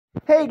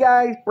Hey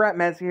guys, Brett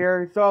Mess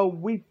here. So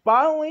we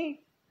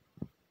finally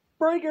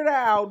figured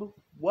out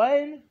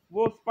when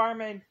will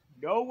Spider-Man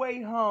No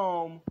Way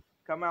Home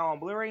come out on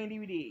Blu Ray and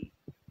DVD.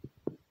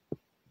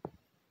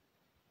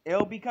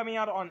 It'll be coming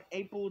out on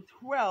April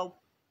 12th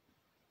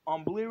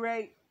on Blu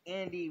Ray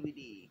and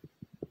DVD.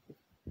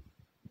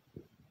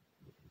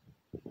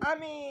 I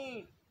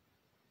mean,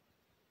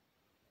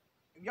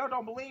 if y'all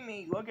don't believe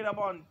me, look it up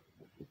on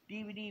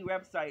DVD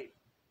website,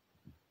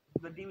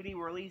 the DVD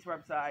release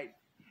website.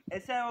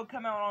 It said it'll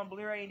come out on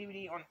Blu Ray and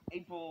DVD on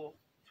April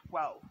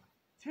 12th,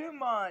 2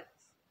 months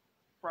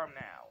from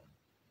now.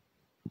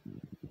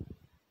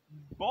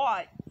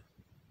 But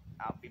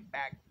I'll be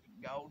back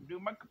to go do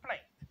my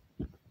complaint.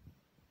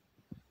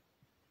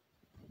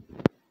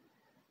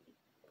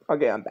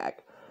 Okay, I'm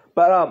back.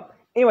 But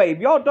anyway, if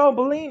y'all don't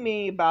believe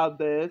me about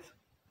this,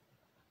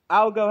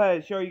 I'll go ahead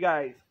and show you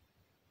guys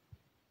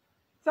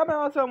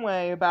somehow, some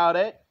way about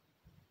it.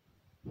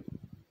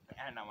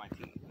 I know my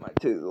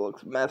tooth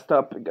looks messed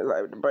up because I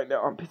had to break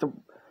down a piece of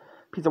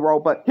roll,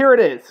 but here it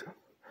is.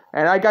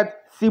 And I got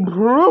soup.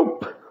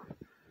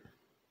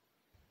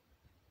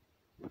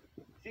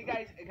 See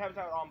guys, it comes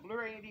out on Blu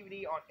Ray and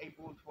DVD on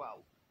April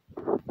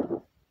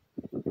 12th.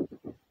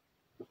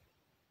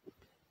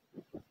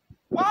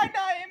 Why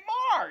not in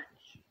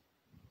March?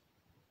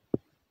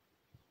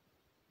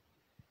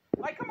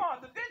 Like, come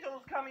on, the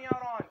digital's coming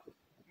out on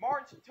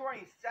March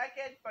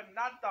 22nd, but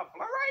not the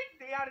Blu Ray?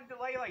 They had to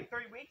delay like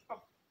 3 weeks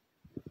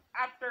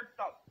after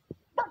the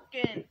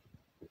fucking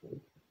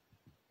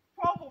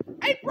 12th of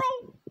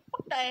April?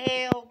 What the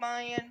hell,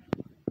 man?